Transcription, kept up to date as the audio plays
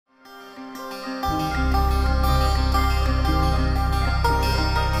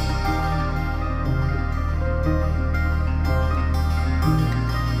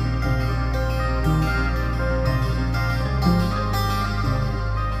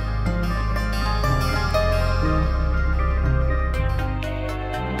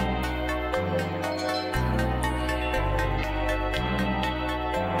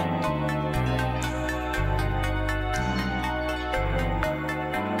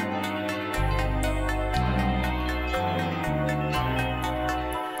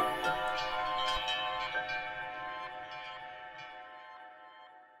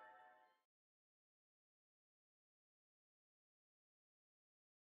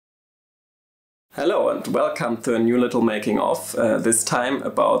Hello and welcome to a new little making of, this time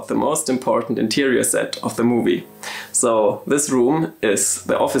about the most important interior set of the movie. So this room is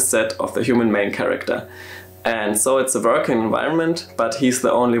the office set of the human main character. And so it's a working environment, but he's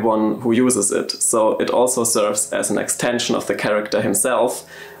the only one who uses it. So it also serves as an extension of the character himself,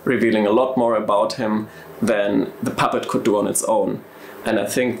 revealing a lot more about him than the puppet could do on its own. And I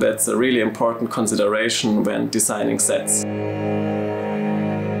think that's a really important consideration when designing sets.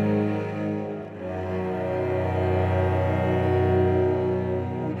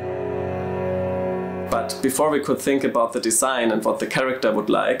 But before we could think about the design and what the character would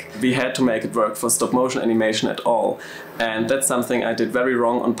like, we had to make it work for stop motion animation at all. And that's something I did very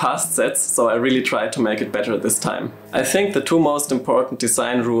wrong on past sets, so I really tried to make it better this time. I think the two most important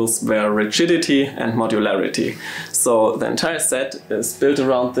design rules were rigidity and modularity. So the entire set is built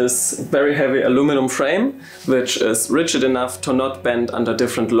around this very heavy aluminum frame, which is rigid enough to not bend under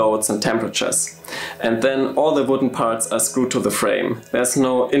different loads and temperatures. And then all the wooden parts are screwed to the frame. There's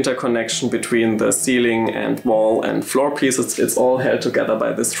no interconnection between the ceiling and wall and floor pieces, it's all held together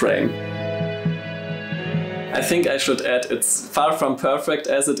by this frame. I think I should add it's far from perfect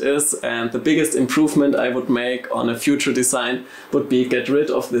as it is, and the biggest improvement I would make on a future design would be get rid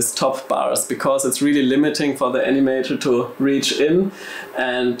of these top bars, because it's really limiting for the animator to reach in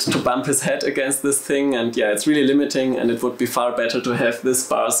and to bump his head against this thing, and yeah, it's really limiting, and it would be far better to have these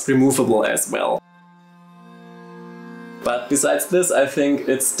bars removable as well. But besides this, I think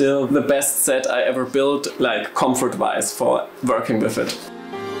it's still the best set I ever built, like comfort-wise, for working with it.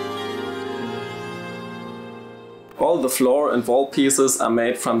 All the floor and wall pieces are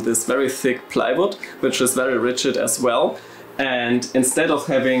made from this very thick plywood, which is very rigid as well. And instead of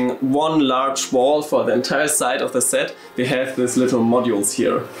having one large wall for the entire side of the set, we have these little modules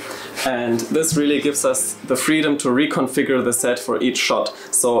here. And this really gives us the freedom to reconfigure the set for each shot.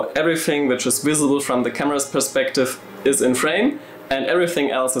 So everything which is visible from the camera's perspective is in frame, and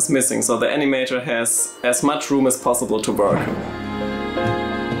everything else is missing. So the animator has as much room as possible to work.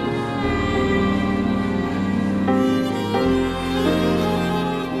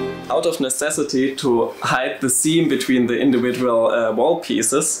 Out of necessity to hide the seam between the individual wall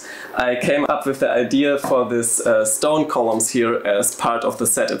pieces, I came up with the idea for this stone columns here as part of the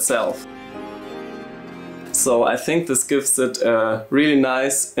set itself. So I think this gives it a really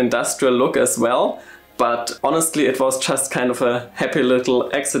nice industrial look as well, but honestly it was just kind of a happy little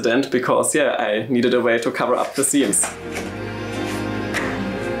accident because yeah, I needed a way to cover up the seams.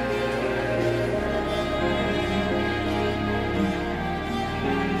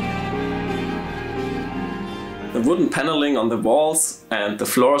 The wooden paneling on the walls and the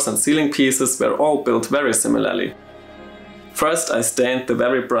floors and ceiling pieces were all built very similarly. First I stained the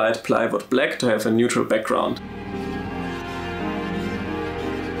very bright plywood black to have a neutral background.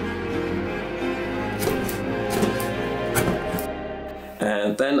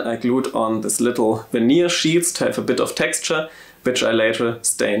 And then I glued on these little veneer sheets to have a bit of texture, which I later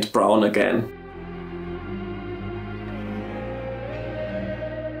stained brown again.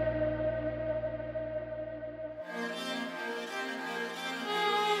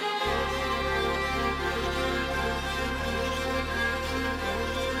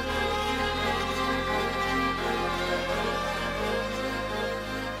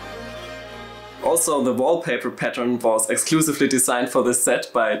 Also, the wallpaper pattern was exclusively designed for this set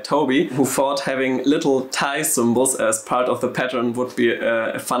by Toby, who thought having little tie symbols as part of the pattern would be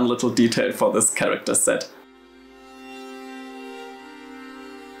a fun little detail for this character set.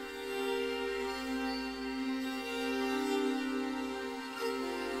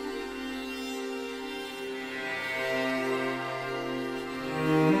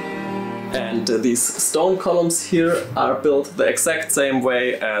 And these stone columns here are built the exact same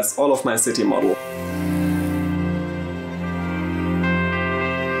way as all of my city model.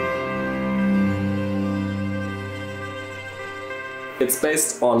 It's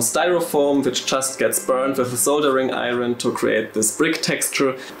based on styrofoam, which just gets burned with a soldering iron to create this brick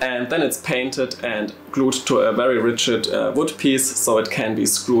texture, and then it's painted and glued to a very rigid wood piece, so it can be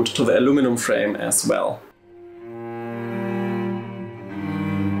screwed to the aluminum frame as well.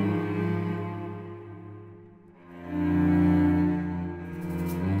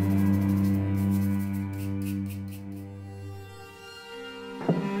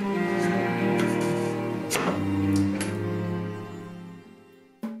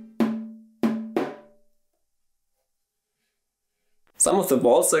 Some of the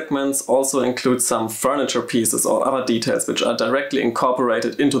wall segments also include some furniture pieces or other details which are directly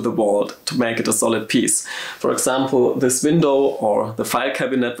incorporated into the wall to make it a solid piece. For example, this window or the file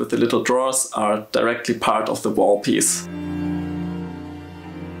cabinet with the little drawers are directly part of the wall piece.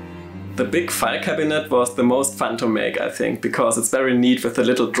 The big file cabinet was the most fun to make, I think, because it's very neat with the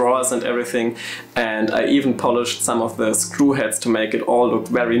little drawers and everything, and I even polished some of the screw heads to make it all look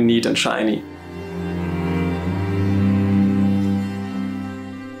very neat and shiny.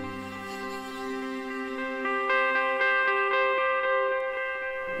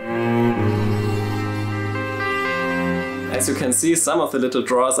 As you can see, some of the little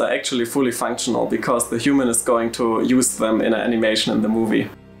drawers are actually fully functional because the human is going to use them in an animation in the movie.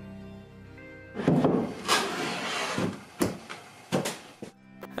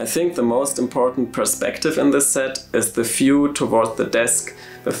 I think the most important perspective in this set is the view towards the desk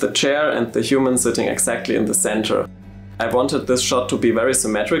with the chair and the human sitting exactly in the center. I wanted this shot to be very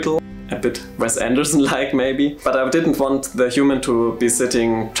symmetrical, a bit Wes Anderson-like maybe, but I didn't want the human to be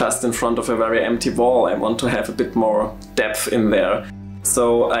sitting just in front of a very empty wall. I want to have a bit more depth in there.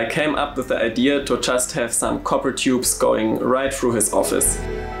 So I came up with the idea to just have some copper tubes going right through his office.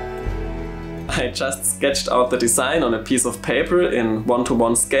 I just sketched out the design on a piece of paper in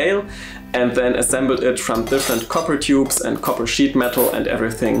 1:1 scale and then assembled it from different copper tubes and copper sheet metal and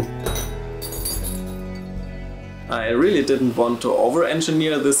everything. I really didn't want to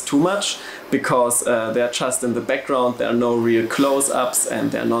over-engineer this too much because they're just in the background, there are no real close-ups and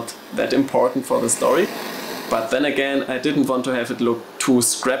they're not that important for the story. But then again, I didn't want to have it look too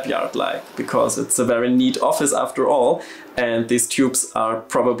scrapyard-like because it's a very neat office after all, and these tubes are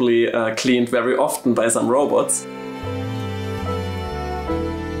probably cleaned very often by some robots.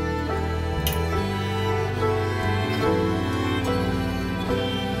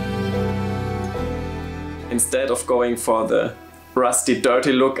 Instead of going for the rusty,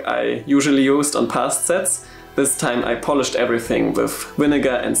 dirty look I usually used on past sets, this time I polished everything with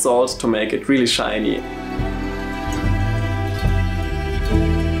vinegar and salt to make it really shiny.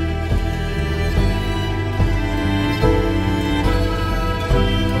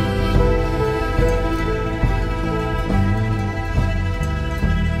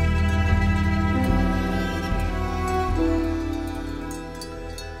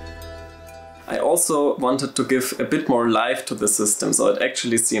 I also wanted to give a bit more life to the system, so it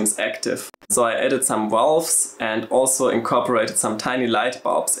actually seems active. So I added some valves and also incorporated some tiny light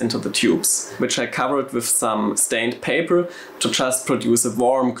bulbs into the tubes, which I covered with some stained paper to just produce a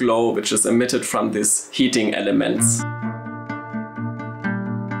warm glow which is emitted from these heating elements.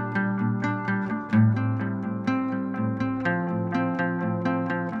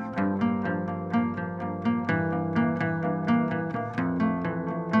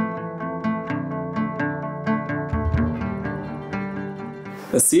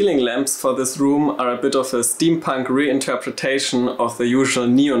 The ceiling lamps for this room are a bit of a steampunk reinterpretation of the usual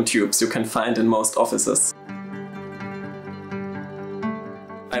neon tubes you can find in most offices.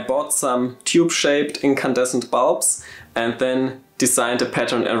 I bought some tube-shaped incandescent bulbs and then designed a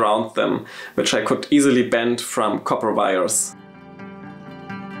pattern around them, which I could easily bend from copper wires.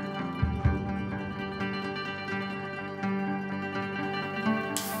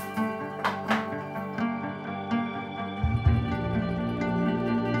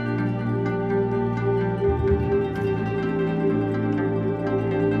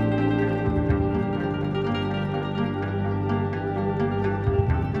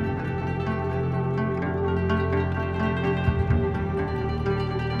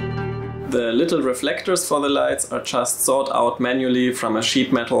 The little reflectors for the lights are just sawed out manually from a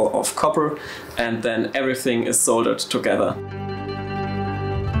sheet metal of copper, and then everything is soldered together.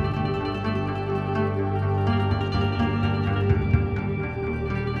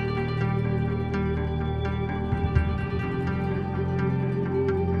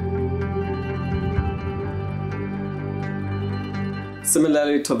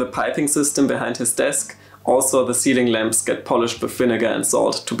 Similarly to the piping system behind his desk, also the ceiling lamps get polished with vinegar and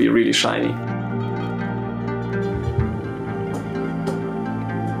salt to be really shiny.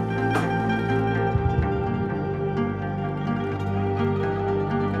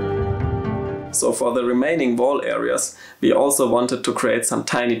 So for the remaining wall areas, we also wanted to create some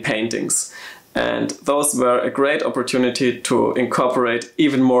tiny paintings. And those were a great opportunity to incorporate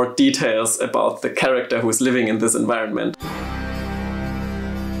even more details about the character who is living in this environment.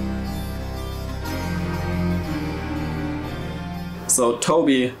 So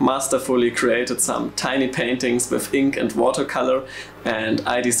Toby masterfully created some tiny paintings with ink and watercolor, and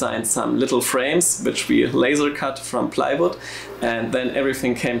I designed some little frames which we laser cut from plywood, and then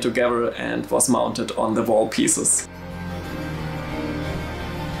everything came together and was mounted on the wall pieces.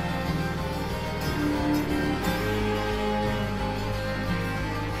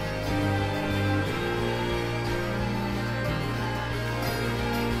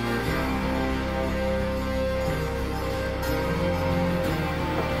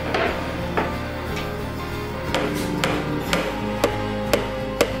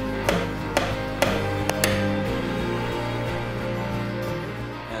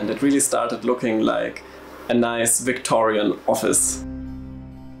 it really started looking like a nice Victorian office.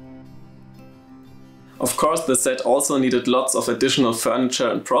 Of course, the set also needed lots of additional furniture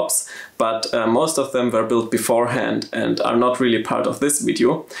and props, but most of them were built beforehand and are not really part of this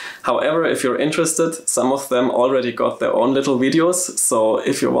video. However, if you're interested, some of them already got their own little videos, so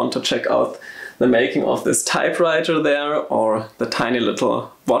if you want to check out the making of this typewriter there, or the tiny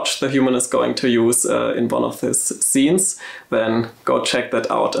little watch the human is going to use in one of his scenes, then go check that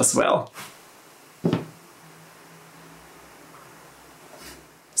out as well.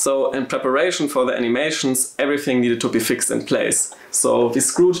 So in preparation for the animations, everything needed to be fixed in place. So we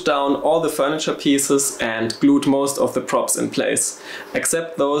screwed down all the furniture pieces and glued most of the props in place.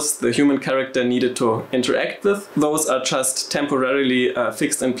 Except those the human character needed to interact with. Those are just temporarily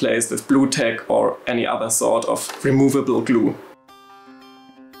fixed in place with blue tack or any other sort of removable glue.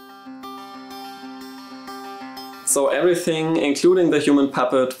 So everything, including the human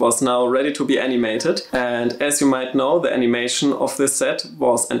puppet, was now ready to be animated. And as you might know, the animation of this set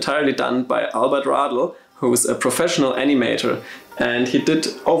was entirely done by Albert Radl, who's a professional animator. And he did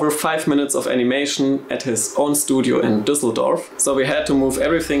over 5 minutes of animation at his own studio in Düsseldorf. So we had to move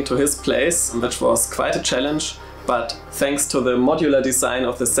everything to his place, which was quite a challenge. But thanks to the modular design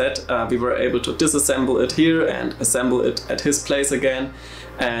of the set, we were able to disassemble it here and assemble it at his place again.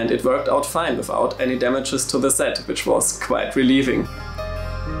 And it worked out fine without any damages to the set, which was quite relieving.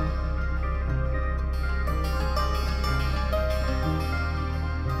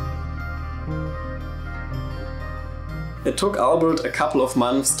 It took Albert a couple of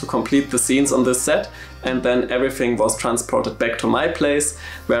months to complete the scenes on this set, and then everything was transported back to my place,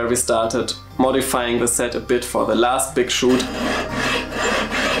 where we started modifying the set a bit for the last big shoot.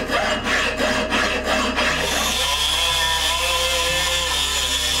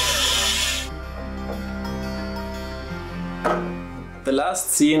 The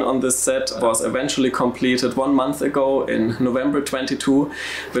last scene on this set was eventually completed 1 month ago in November 22,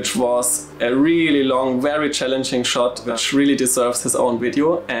 which was a really long, very challenging shot, which really deserves his own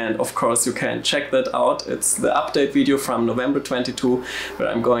video. And of course you can check that out. It's the update video from November 22, where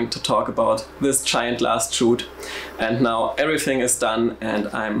I'm going to talk about this giant last shoot. And now everything is done and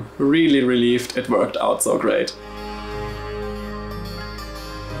I'm really relieved it worked out so great.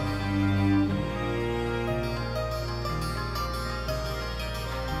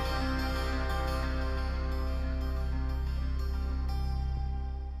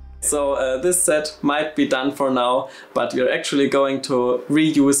 So this set might be done for now, but we're actually going to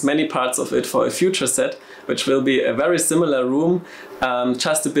reuse many parts of it for a future set, which will be a very similar room,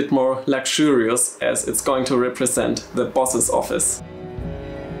 just a bit more luxurious, as it's going to represent the boss's office.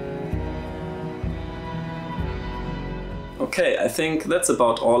 Okay, I think that's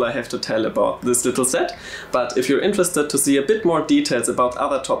about all I have to tell about this little set, but if you're interested to see a bit more details about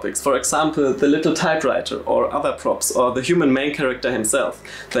other topics, for example the little typewriter or other props or the human main character himself,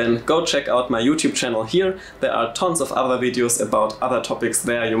 then go check out my YouTube channel here. There are tons of other videos about other topics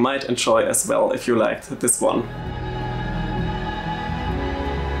there you might enjoy as well if you liked this one.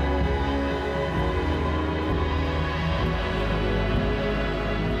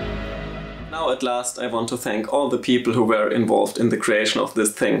 At last, I want to thank all the people who were involved in the creation of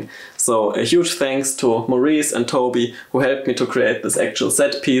this thing. So a huge thanks to Maurice and Toby, who helped me to create this actual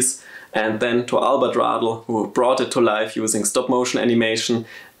set piece, and then to Albert Radl, who brought it to life using stop motion animation,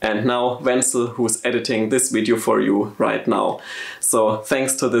 and now Wenzel, who's editing this video for you right now. So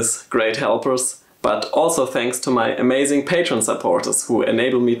thanks to these great helpers. But also thanks to my amazing Patreon supporters who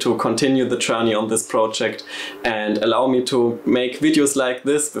enable me to continue the journey on this project and allow me to make videos like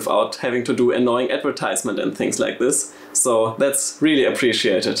this without having to do annoying advertisement and things like this. So that's really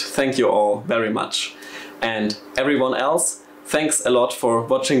appreciated. Thank you all very much. And everyone else, thanks a lot for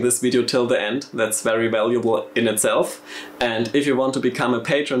watching this video till the end. That's very valuable in itself. And if you want to become a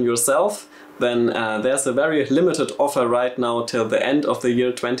patron yourself, then there's a very limited offer right now till the end of the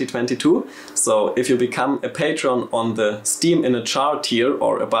year 2022. So if you become a patron on the Steam in a Jar tier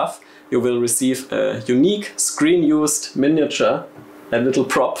or above, you will receive a unique screen-used miniature, a little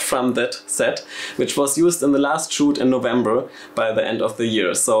prop from that set, which was used in the last shoot in November by the end of the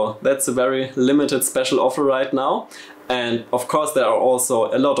year. So that's a very limited special offer right now. And of course there are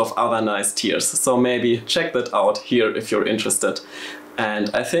also a lot of other nice tiers. So maybe check that out here if you're interested.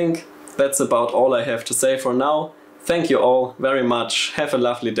 And I think that's about all I have to say for now. Thank you all very much, have a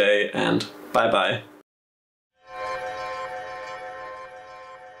lovely day and bye bye.